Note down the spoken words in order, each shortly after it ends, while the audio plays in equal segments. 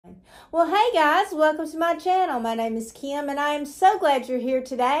Well, hey guys, welcome to my channel. My name is Kim and I am so glad you're here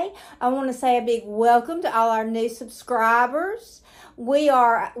today. I want to say a big welcome to all our new subscribers. We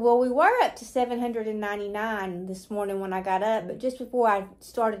were up to 799 this morning when I got up, but just before I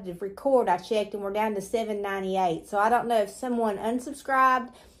started to record, I checked and we're down to 798. So I don't know if someone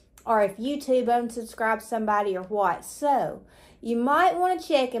unsubscribed or if YouTube unsubscribed somebody or what. So you might want to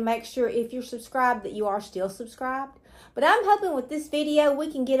check and make sure if you're subscribed that you are still subscribed. But I'm hoping with this video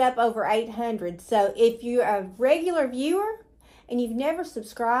we can get up over 800. So if you're a regular viewer and you've never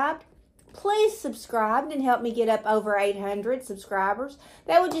subscribed, please subscribe and help me get up over 800 subscribers.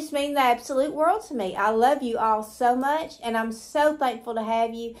 That would just mean the absolute world to me. I love you all so much and I'm so thankful to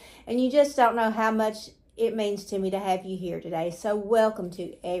have you. And you just don't know how much it means to me to have you here today. So welcome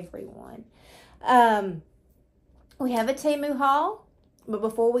to everyone. We have a TEMU haul. But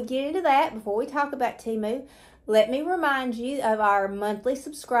before we get into that, before we talk about TEMU, let me remind you of our monthly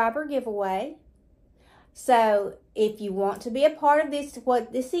subscriber giveaway. So if you want to be a part of this,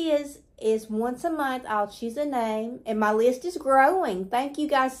 what this is once a month I'll choose a name, and my list is growing. Thank you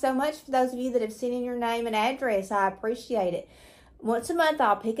guys so much for those of you that have sent in your name and address. I appreciate it. Once a month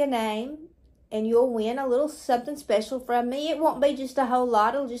I'll pick a name and you'll win a little something special from me. It won't be just a whole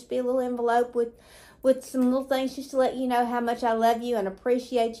lot. It'll just be a little envelope with some little things just to let you know how much I love you and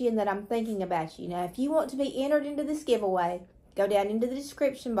appreciate you and that I'm thinking about you. Now, if you want to be entered into this giveaway, go down into the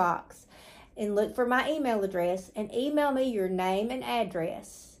description box and look for my email address and email me your name and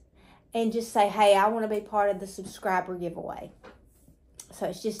address and just say, hey, I want to be part of the subscriber giveaway. So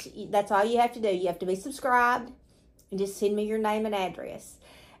it's just, that's all you have to do. You have to be subscribed and just send me your name and address.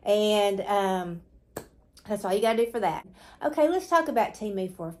 And that's all you got to do for that. Okay, let's talk about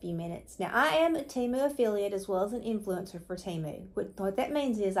TEMU for a few minutes. Now, I am a TEMU affiliate as well as an influencer for TEMU. What that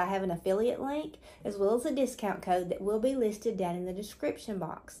means is I have an affiliate link as well as a discount code that will be listed down in the description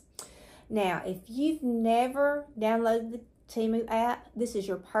box. Now, if you've never downloaded the TEMU app, this is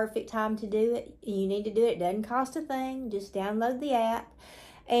your perfect time to do it. You need to do it. It doesn't cost a thing. Just download the app.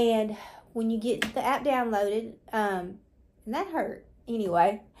 And when you get the app downloaded, and that hurt.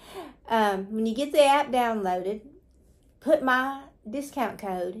 Anyway, when you get the app downloaded, put my discount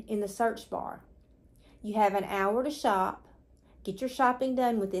code in the search bar. You have an hour to shop. Get your shopping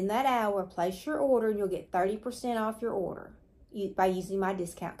done within that hour. Place your order and you'll get 30% off your order by using my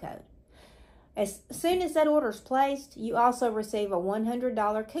discount code. As soon as that order is placed, you also receive a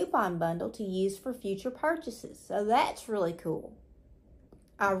 $100 coupon bundle to use for future purchases. So that's really cool.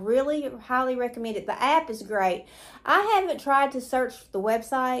 I really highly recommend it. The app is great. I haven't tried to search the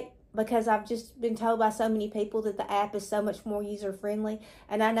website because I've just been told by so many people that the app is so much more user-friendly.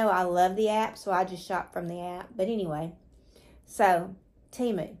 And I know I love the app, so I just shop from the app. But anyway, so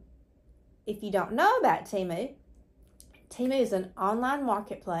TEMU. If you don't know about TEMU, TEMU is an online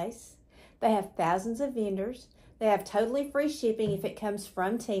marketplace. They have thousands of vendors. They have totally free shipping if it comes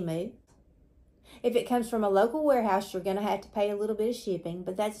from TEMU. If it comes from a local warehouse, you're going to have to pay a little bit of shipping,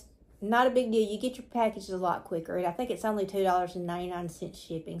 but that's not a big deal. You get your packages a lot quicker, and I think it's only $2.99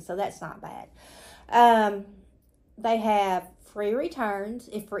 shipping, so that's not bad. They have free returns.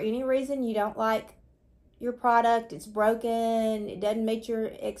 If for any reason you don't like your product, it's broken, it doesn't meet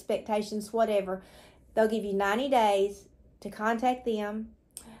your expectations, whatever, they'll give you 90 days to contact them,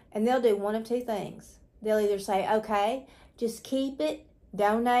 and they'll do one of two things. They'll either say, okay, just keep it,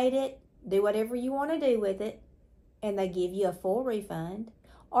 donate it, do whatever you want to do with it, and they give you a full refund,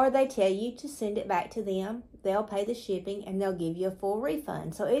 or they tell you to send it back to them. They'll pay the shipping and they'll give you a full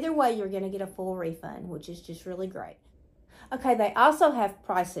refund. So either way, you're going to get a full refund, which is just really great. Okay, they also have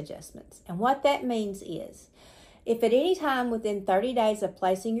price adjustments, and what that means is if at any time within 30 days of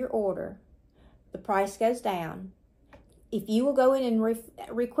placing your order, the price goes down, if you will go in and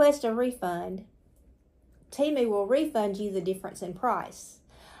request a refund, TEMU will refund you the difference in price.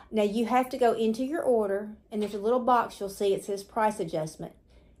 Now, you have to go into your order, and there's a little box you'll see. It says price adjustment.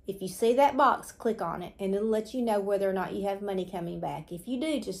 If you see that box, click on it, and it'll let you know whether or not you have money coming back. If you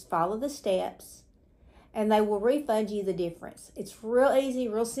do, just follow the steps, and they will refund you the difference. It's real easy,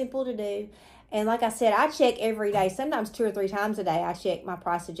 real simple to do. And like I said, I check every day, sometimes 2 or 3 times a day, I check my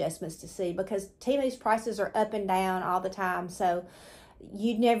price adjustments to see, because TEMU's prices are up and down all the time, so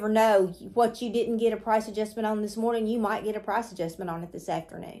you'd never know what you didn't get a price adjustment on this morning. You might get a price adjustment on it this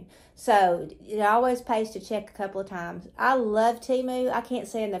afternoon. So it always pays to check a couple of times. I love TEMU. I can't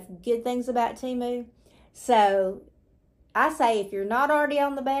say enough good things about TEMU. So I say if you're not already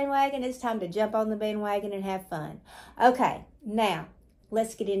on the bandwagon, it's time to jump on the bandwagon and have fun. Okay, now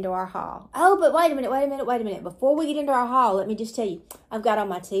let's get into our haul. Oh, but wait a minute. Before we get into our haul, let me just tell you, I've got on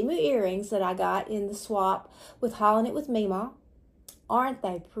my TEMU earrings that I got in the swap with Hauling It with Mima. Aren't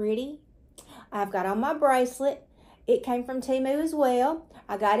they pretty? I've got on my bracelet. It came from TEMU as well.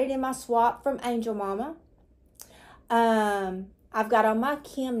 I got it in my swap from Angel Mama. I've got on my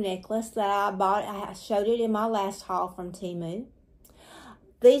Kim necklace that I bought. I showed it in my last haul from TEMU.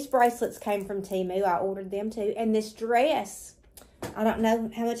 These bracelets came from TEMU. I ordered them too. And this dress, I don't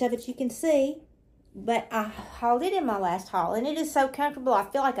know how much of it you can see, but I hauled it in my last haul. And it is so comfortable. I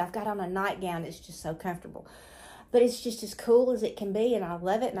feel like I've got on a nightgown. It's just so comfortable. But it's just as cool as it can be. And I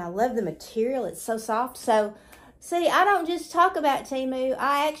love it. And I love the material. It's so soft. So, see, I don't just talk about TEMU.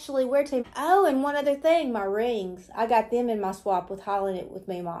 I actually wear TEMU. Oh, and one other thing, my rings. I got them in my swap with hauling it with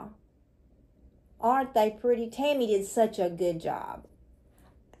me, Mom. Aren't they pretty? Tammy did such a good job.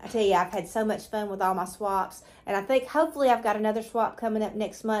 I tell you, I've had so much fun with all my swaps. And I think hopefully I've got another swap coming up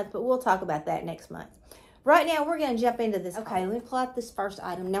next month, but we'll talk about that next month. Right now, we're going to jump into this. Okay, let me pull out this first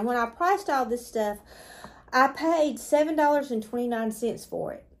item. Now, when I priced all this stuff, I paid $7.29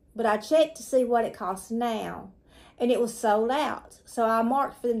 for it. But I checked to see what it costs now. And it was sold out. So I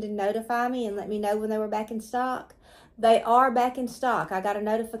marked for them to notify me and let me know when they were back in stock. They are back in stock. I got a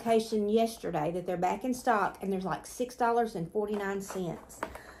notification yesterday that they're back in stock. And there's like $6.49.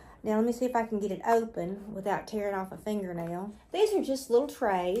 Now, let me see if I can get it open without tearing off a fingernail. These are just little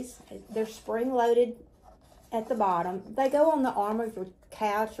trays. They're spring-loaded at the bottom. They go on the arm of your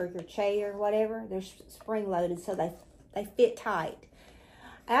couch or your chair, whatever. They're spring-loaded, so they fit tight.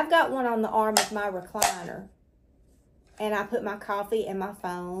 I've got one on the arm of my recliner. And I put my coffee and my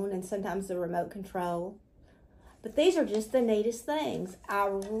phone and sometimes the remote control. But these are just the neatest things. I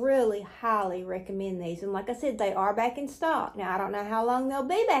really highly recommend these. And like I said, they are back in stock. Now, I don't know how long they'll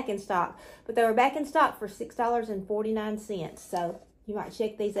be back in stock, but they were back in stock for $6.49. So you might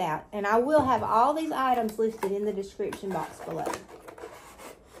check these out. And I will have all these items listed in the description box below.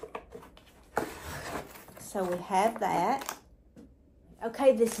 So we have that.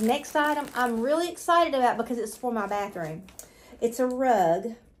 Okay, this next item I'm really excited about because it's for my bathroom. It's a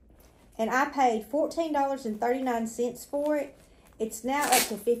rug. And I paid $14.39 for it. It's now up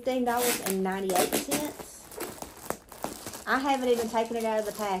to $15.98. I haven't even taken it out of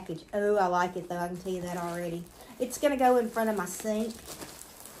the package. Oh, I like it though. I can tell you that already. It's going to go in front of my sink.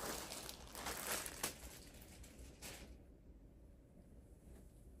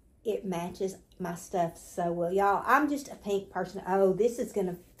 It matches my stuff so well. Y'all, I'm just a pink person. Oh, this is going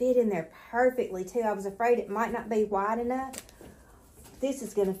to fit in there perfectly too. I was afraid it might not be wide enough. This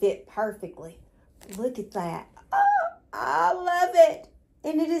is going to fit perfectly. Look at that. Oh, I love it.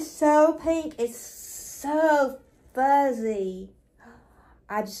 And it is so pink. It's so fuzzy.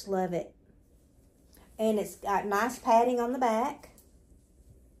 I just love it. And it's got nice padding on the back.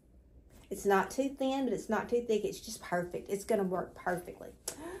 It's not too thin, but it's not too thick. It's just perfect. It's going to work perfectly.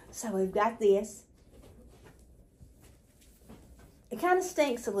 So we've got this. It kind of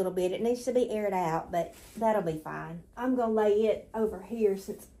stinks a little bit. It needs to be aired out, but that'll be fine. I'm going to lay it over here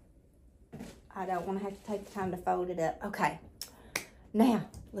since I don't want to have to take the time to fold it up. Okay. Now,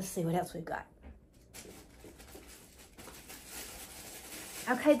 let's see what else we've got.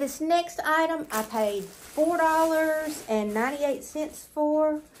 Okay, this next item I paid $4.98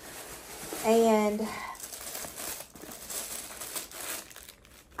 for. And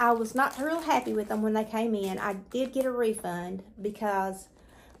I was not real happy with them when they came in. I did get a refund because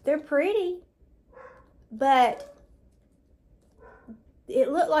they're pretty, but it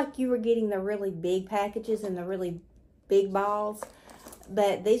looked like you were getting the really big packages and the really big balls,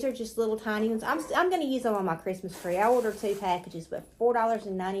 but these are just little tiny ones. I'm going to use them on my Christmas tree. I ordered 2 packages, but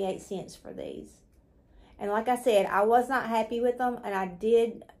 $4.98 for these. And like I said, I was not happy with them, and I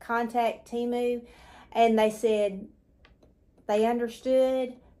did contact TEMU, and they said they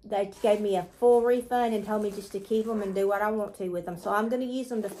understood. They gave me a full refund and told me just to keep them and do what I want to with them. So I'm going to use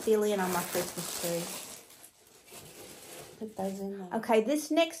them to fill in on my Christmas tree. Put those in there. Okay, this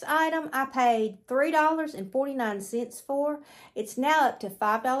next item I paid $3.49 for. It's now up to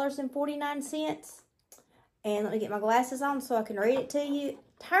 $5.49. And let me get my glasses on so I can read it to you.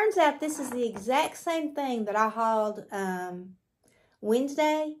 Turns out this is the exact same thing that I hauled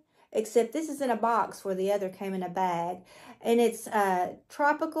Wednesday, except this is in a box where the other came in a bag. And it's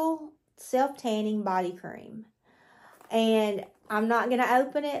Tropical Self-Tanning Body Cream. And I'm not going to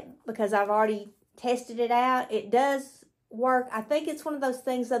open it because I've already tested it out. It does work. I think it's one of those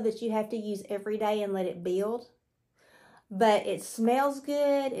things, though, that you have to use every day and let it build. But it smells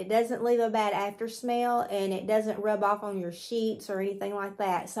good. It doesn't leave a bad after smell. And it doesn't rub off on your sheets or anything like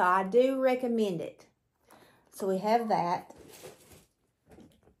that. So I do recommend it. So we have that.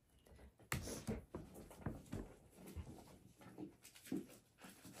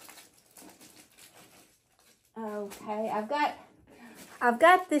 Okay, I've got I've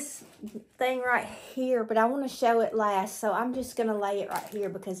got this thing right here, but I want to show it last, so I'm just going to lay it right here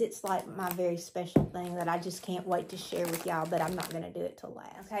because it's like my very special thing that I just can't wait to share with y'all, but I'm not going to do it till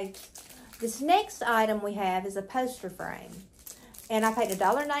last. Okay, this next item we have is a poster frame, and I paid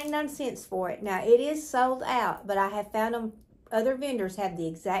 $1.99 for it. Now, it is sold out, but I have found them, other vendors have the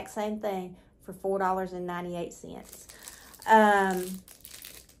exact same thing for $4.98.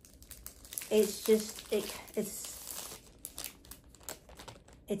 It's just,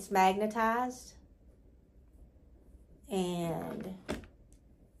 it's magnetized, and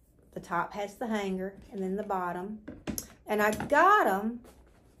the top has the hanger, and then the bottom. And I got them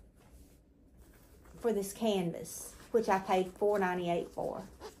for this canvas, which I paid $4.98 for.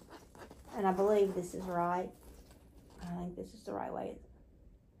 And I believe this is right. I think this is the right way.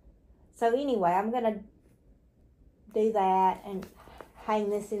 So anyway, I'm going to do that and hang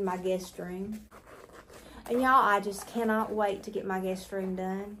this in my guest room. And y'all, I just cannot wait to get my guest room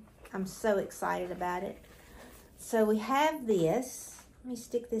done. I'm so excited about it. So we have this. Let me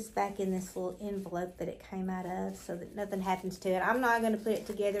stick this back in this little envelope that it came out of so that nothing happens to it. I'm not going to put it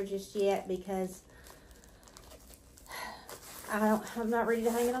together just yet because I'm not ready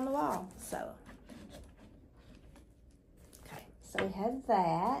to hang it on the wall. So, okay, so we have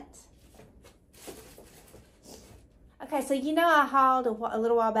that. Okay, so you know I hauled a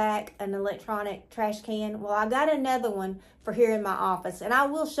little while back an electronic trash can. Well, I got another one for here in my office, and I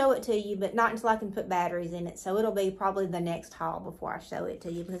will show it to you, but not until I can put batteries in it. So it'll be probably the next haul before I show it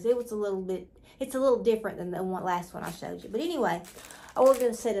to you because it was it's a little different than the last one I showed you. But anyway, I ordered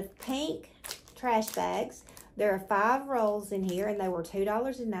a set of pink trash bags. There are 5 rolls in here, and they were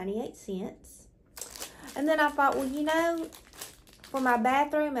 $2.98. And then I thought, well, you know, for my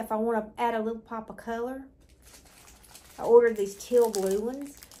bathroom, if I want to add a little pop of color, I ordered these teal blue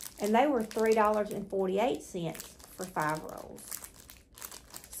ones, and they were $3.48 for 5 rolls.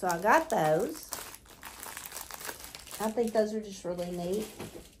 So I got those. I think those are just really neat.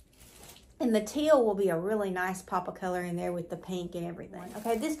 And the teal will be a really nice pop of color in there with the pink and everything.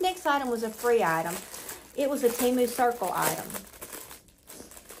 Okay, this next item was a free item. It was a TEMU Circle item.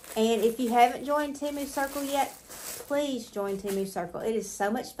 And if you haven't joined TEMU Circle yet, please join TEMU Circle. It is so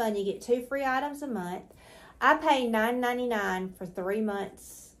much fun. You get 2 free items a month. I pay $9.99 for 3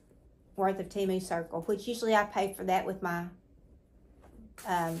 months worth of TEMU Circle, which usually I pay for that with my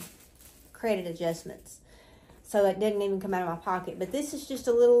credit adjustments. So it doesn't even come out of my pocket. But this is just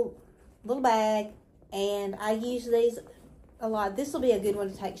a little bag, and I use these a lot. This will be a good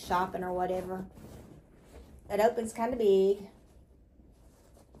one to take shopping or whatever. It opens kind of big,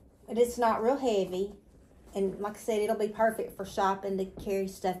 but it's not real heavy. And like I said, it'll be perfect for shopping to carry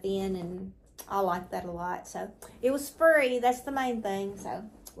stuff in, and I like that a lot. So it was free. That's the main thing. So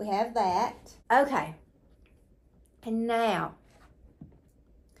we have that. Okay. And now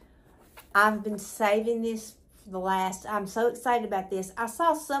I've been saving this for the last, I'm so excited about this. I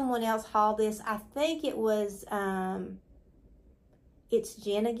saw someone else haul this. I think it was, it's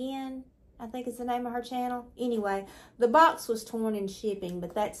Jen Again, I think is the name of her channel. Anyway, the box was torn in shipping,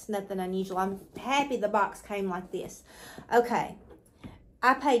 but that's nothing unusual. I'm happy the box came like this. Okay.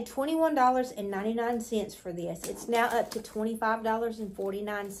 I paid $21.99 for this. It's now up to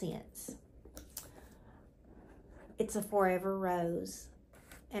 $25.49. It's a Forever Rose.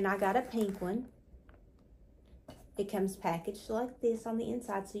 And I got a pink one. It comes packaged like this on the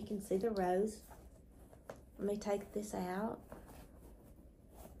inside so you can see the rose. Let me take this out.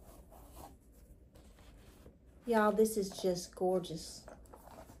 Y'all, this is just gorgeous.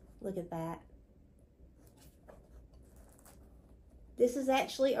 Look at that. This is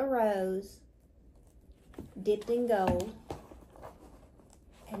actually a rose dipped in gold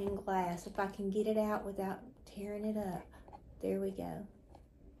and in glass. If I can get it out without tearing it up. There we go.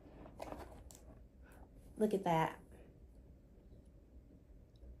 Look at that.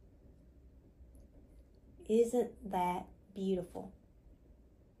 Isn't that beautiful?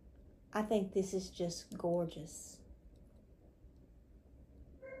 I think this is just gorgeous.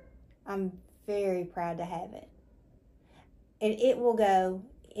 I'm very proud to have it. And it will go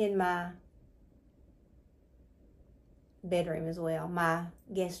in my bedroom as well, my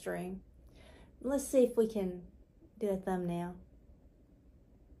guest room. Let's see if we can do a thumbnail.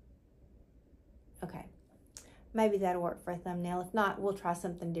 Okay. Maybe that'll work for a thumbnail. If not, we'll try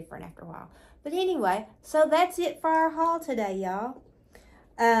something different after a while. But anyway, so that's it for our haul today, y'all.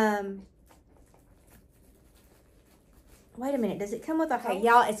 Wait a minute. Does it come with a holder? Okay,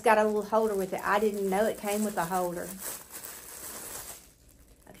 y'all, it's got a little holder with it. I didn't know it came with a holder.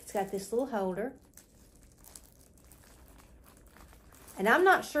 It's got this little holder. And I'm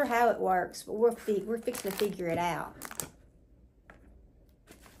not sure how it works, but we're fixing to figure it out.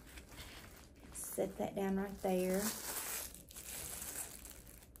 Set that down right there.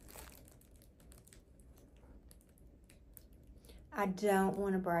 I don't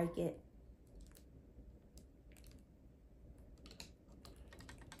want to break it.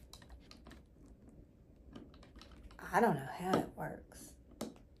 I don't know how it works.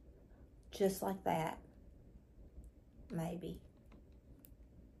 Just like that. Maybe.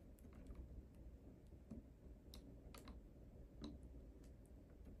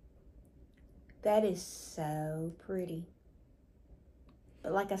 That is so pretty.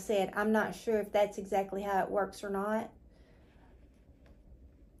 But like I said, I'm not sure if that's exactly how it works or not.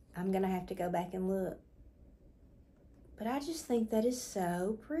 I'm going to have to go back and look. But I just think that is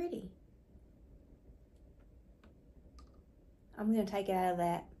so pretty. I'm going to take it out of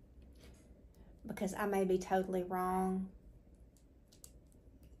that because I may be totally wrong.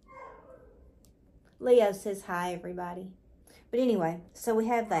 Leo says hi, everybody. But anyway, so we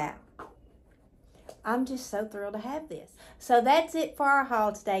have that. I'm just so thrilled to have this. So that's it for our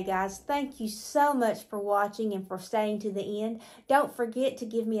haul today, guys. Thank you so much for watching and for staying to the end. Don't forget to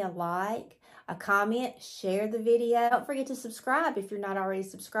give me a like, a comment, share the video. Don't forget to subscribe if you're not already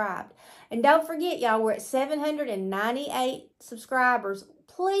subscribed. And don't forget, y'all, we're at 798 subscribers.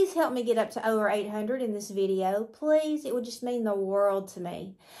 Please help me get up to over 800 in this video. Please, it would just mean the world to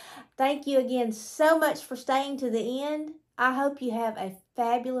me. Thank you again so much for staying to the end. I hope you have a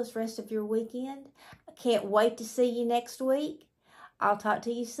fabulous rest of your weekend. I can't wait to see you next week. I'll talk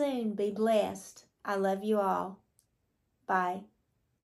to you soon. Be blessed. I love you all. Bye.